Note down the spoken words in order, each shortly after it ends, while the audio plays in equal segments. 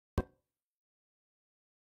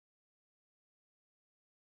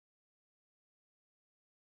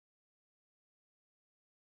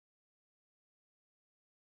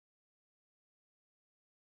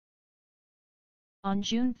On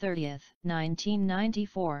June 30,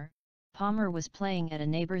 1994, Palmer was playing at a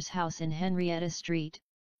neighbor's house in Henrietta Street,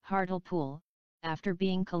 Hartlepool, after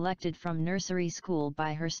being collected from nursery school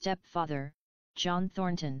by her stepfather, John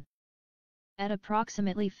Thornton. At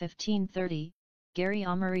approximately 15:30, Gary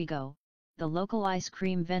Amerigo, the local ice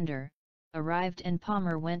cream vendor, arrived and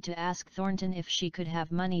Palmer went to ask Thornton if she could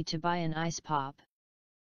have money to buy an ice pop.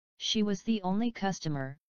 She was the only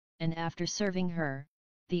customer, and after serving her,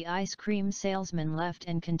 the ice cream salesman left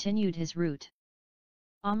and continued his route.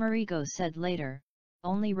 Amerigo said later,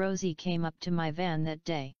 "Only Rosie came up to my van that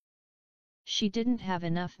day. She didn't have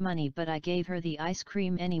enough money but I gave her the ice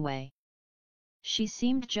cream anyway. She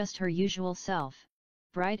seemed just her usual self,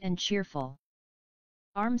 bright and cheerful."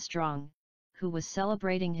 Armstrong, who was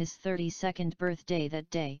celebrating his 32nd birthday that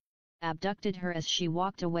day, abducted her as she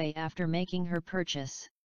walked away after making her purchase.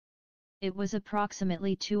 It was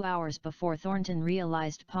approximately 2 hours before Thornton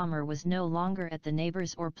realized Palmer was no longer at the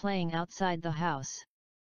neighbors or playing outside the house.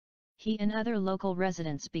 He and other local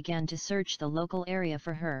residents began to search the local area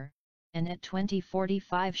for her, and at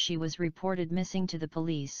 20:45 she was reported missing to the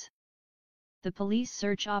police. The police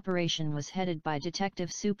search operation was headed by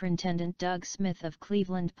Detective Superintendent Doug Smith of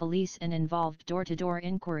Cleveland Police and involved door-to-door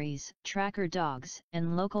inquiries, tracker dogs,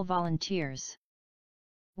 and local volunteers.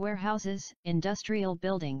 Warehouses, industrial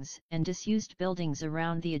buildings, and disused buildings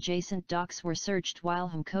around the adjacent docks were searched while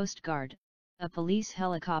Home Coast Guard, a police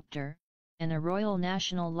helicopter, and a Royal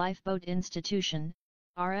National Lifeboat Institution,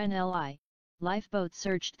 RNLI, lifeboat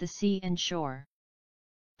searched the sea and shore.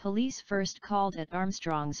 Police first called at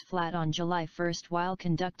Armstrong's flat on July 1 while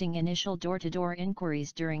conducting initial door-to-door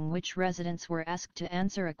inquiries during which residents were asked to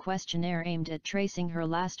answer a questionnaire aimed at tracing her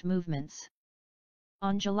last movements.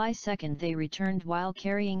 On July 2 they returned while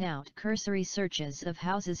carrying out cursory searches of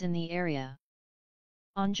houses in the area.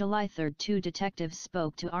 On July 3 two detectives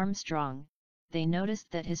spoke to Armstrong. They noticed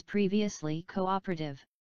that his previously cooperative,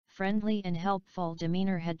 friendly and helpful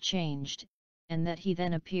demeanor had changed, and that he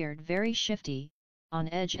then appeared very shifty, on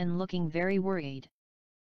edge and looking very worried.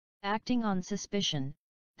 Acting on suspicion,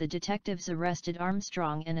 the detectives arrested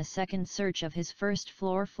Armstrong and a second search of his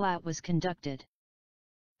first-floor flat was conducted.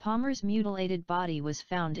 Palmer's mutilated body was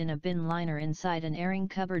found in a bin liner inside an airing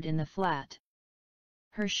cupboard in the flat.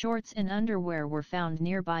 Her shorts and underwear were found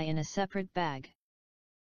nearby in a separate bag.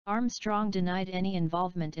 Armstrong denied any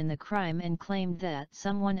involvement in the crime and claimed that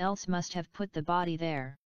someone else must have put the body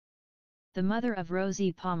there. The mother of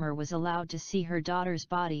Rosie Palmer was allowed to see her daughter's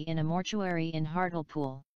body in a mortuary in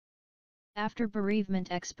Hartlepool. After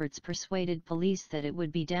bereavement experts persuaded police that it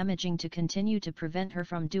would be damaging to continue to prevent her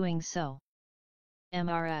from doing so.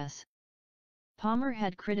 Mrs. Palmer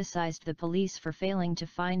had criticized the police for failing to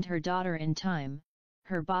find her daughter in time.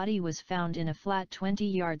 Her body was found in a flat 20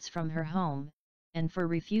 yards from her home, and for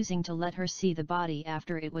refusing to let her see the body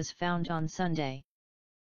after it was found on Sunday.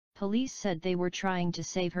 Police said they were trying to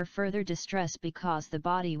save her further distress because the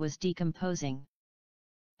body was decomposing.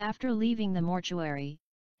 After leaving the mortuary,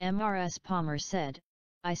 Mrs. Palmer said,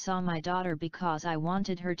 "I saw my daughter because I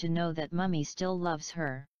wanted her to know that Mummy still loves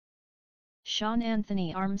her." Sean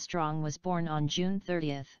Anthony Armstrong was born on June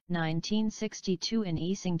 30, 1962 in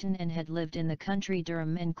Easington and had lived in the country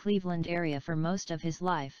Durham and Cleveland area for most of his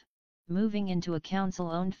life, moving into a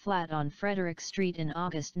council-owned flat on Frederick Street in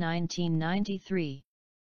August 1993.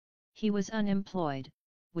 He was unemployed,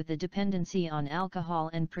 with a dependency on alcohol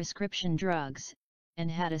and prescription drugs, and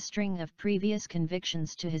had a string of previous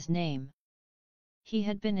convictions to his name. He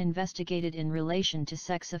had been investigated in relation to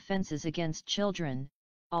sex offenses against children,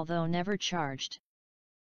 although never charged.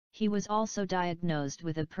 He was also diagnosed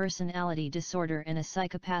with a personality disorder and a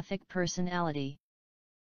psychopathic personality.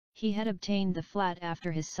 He had obtained the flat after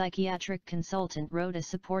his psychiatric consultant wrote a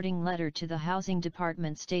supporting letter to the housing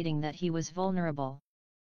department stating that he was vulnerable.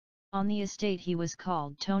 On the estate he was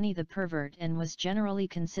called Tony the Pervert and was generally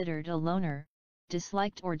considered a loner,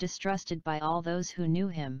 disliked or distrusted by all those who knew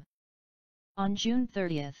him. On June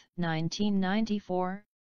 30, 1994,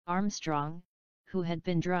 Armstrong, who had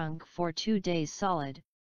been drunk for 2 days solid,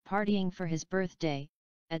 partying for his birthday,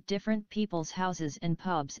 at different people's houses and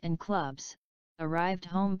pubs and clubs, arrived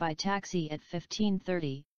home by taxi at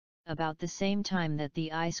 15:30, about the same time that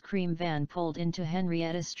the ice cream van pulled into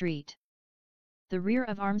Henrietta Street. The rear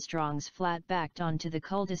of Armstrong's flat backed onto the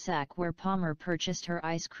cul-de-sac where Palmer purchased her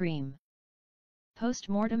ice cream.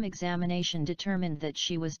 Post-mortem examination determined that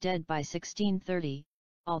she was dead by 16:30,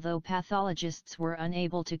 although pathologists were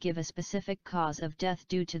unable to give a specific cause of death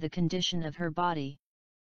due to the condition of her body.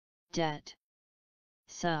 Det.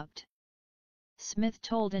 Supt. Smith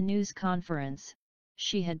told a news conference,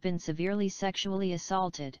 she had been severely sexually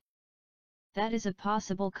assaulted. That is a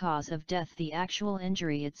possible cause of death, the actual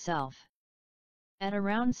injury itself. At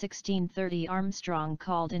around 16:30 Armstrong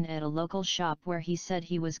called in at a local shop where he said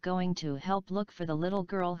he was going to help look for the little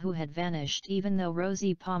girl who had vanished, even though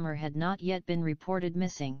Rosie Palmer had not yet been reported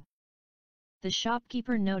missing. The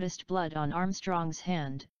shopkeeper noticed blood on Armstrong's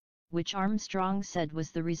hand, which Armstrong said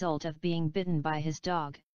was the result of being bitten by his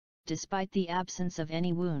dog, despite the absence of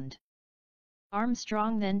any wound.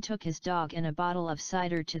 Armstrong then took his dog and a bottle of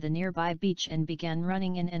cider to the nearby beach and began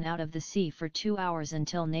running in and out of the sea for 2 hours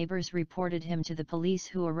until neighbors reported him to the police,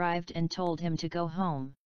 who arrived and told him to go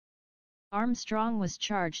home. Armstrong was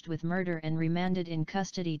charged with murder and remanded in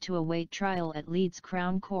custody to await trial at Leeds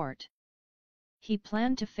Crown Court. He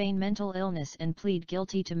planned to feign mental illness and plead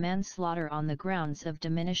guilty to manslaughter on the grounds of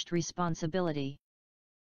diminished responsibility.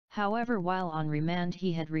 However, while on remand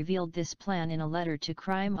he had revealed this plan in a letter to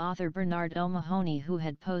crime author Bernard O'Mahony, who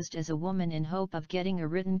had posed as a woman in hope of getting a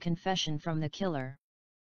written confession from the killer.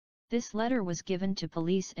 This letter was given to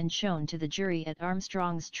police and shown to the jury at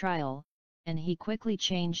Armstrong's trial, and he quickly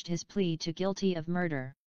changed his plea to guilty of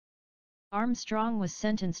murder. Armstrong was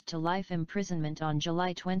sentenced to life imprisonment on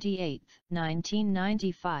July 28,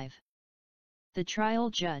 1995. The trial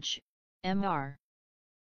judge, Mr.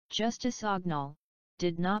 Justice Ognall,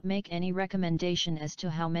 did not make any recommendation as to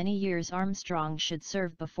how many years Armstrong should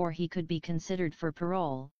serve before he could be considered for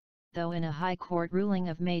parole, though in a High Court ruling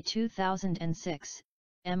of May 2006,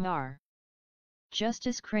 Mr.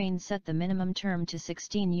 Justice Crane set the minimum term to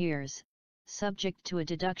 16 years, subject to a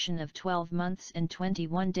deduction of 12 months and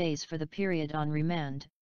 21 days for the period on remand,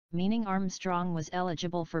 meaning Armstrong was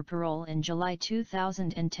eligible for parole in July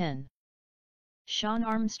 2010. Sean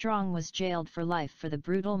Armstrong was jailed for life for the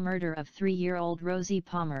brutal murder of 3-year-old Rosie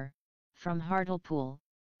Palmer, from Hartlepool,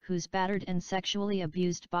 whose battered and sexually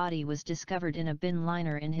abused body was discovered in a bin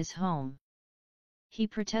liner in his home. He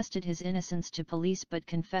protested his innocence to police but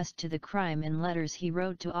confessed to the crime in letters he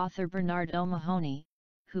wrote to author Bernard O'Mahony,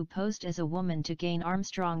 who posed as a woman to gain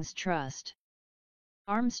Armstrong's trust.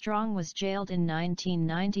 Armstrong was jailed in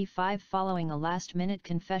 1995 following a last-minute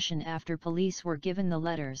confession after police were given the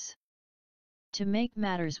letters. To make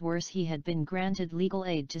matters worse, he had been granted legal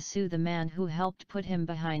aid to sue the man who helped put him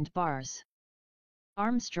behind bars.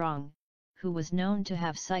 Armstrong, who was known to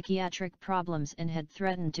have psychiatric problems and had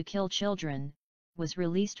threatened to kill children, was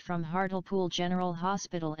released from Hartlepool General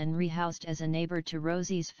Hospital and rehoused as a neighbor to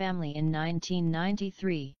Rosie's family in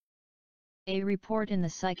 1993. A report in the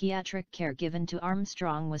psychiatric care given to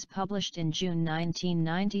Armstrong was published in June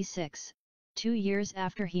 1996, 2 years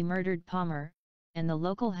after he murdered Palmer, and the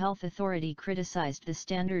local health authority criticized the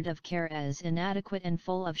standard of care as inadequate and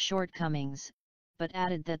full of shortcomings, but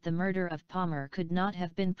added that the murder of Palmer could not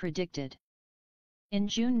have been predicted. In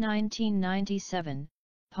June 1997,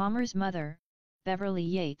 Palmer's mother, Beverly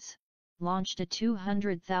Yates, launched a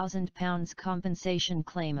 £200,000 compensation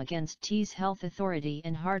claim against Tees Health Authority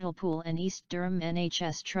and Hartlepool and East Durham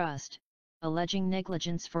NHS Trust, alleging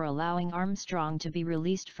negligence for allowing Armstrong to be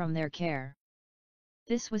released from their care.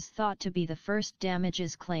 This was thought to be the first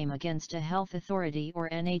damages claim against a health authority or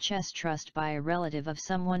NHS trust by a relative of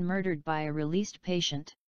someone murdered by a released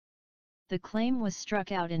patient. The claim was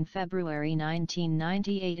struck out in February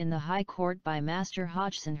 1998 in the High Court by Master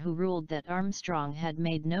Hodgson, who ruled that Armstrong had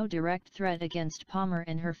made no direct threat against Palmer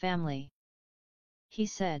and her family. He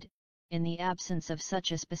said, "In the absence of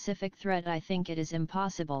such a specific threat, I think it is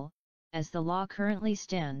impossible, as the law currently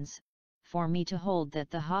stands, for me to hold that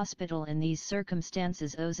the hospital in these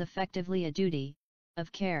circumstances owes effectively a duty of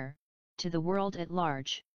care to the world at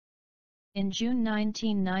large." In June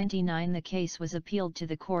 1999 the case was appealed to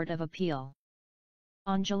the Court of Appeal.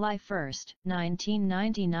 On July 1,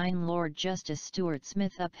 1999 Lord Justice Stuart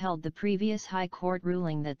Smith upheld the previous High Court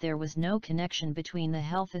ruling that there was no connection between the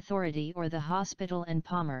health authority or the hospital and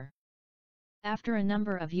Palmer. After a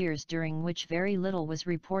number of years during which very little was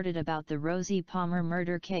reported about the Rosie Palmer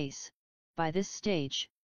murder case, by this stage,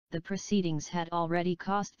 the proceedings had already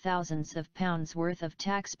cost thousands of pounds worth of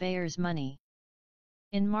taxpayers' money.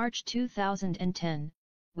 In March 2010,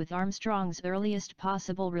 with Armstrong's earliest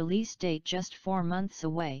possible release date just 4 months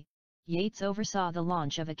away, Yates oversaw the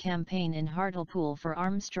launch of a campaign in Hartlepool for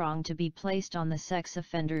Armstrong to be placed on the sex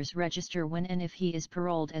offenders register when and if he is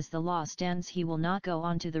paroled. As the law stands, he will not go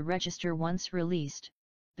onto the register once released,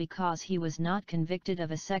 because he was not convicted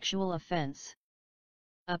of a sexual offence.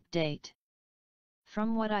 Update.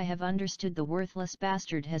 From what I have understood, the worthless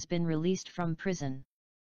bastard has been released from prison.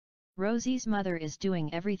 Rosie's mother is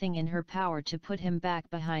doing everything in her power to put him back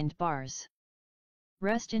behind bars.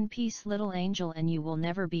 Rest in peace, little angel, and you will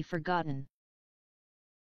never be forgotten.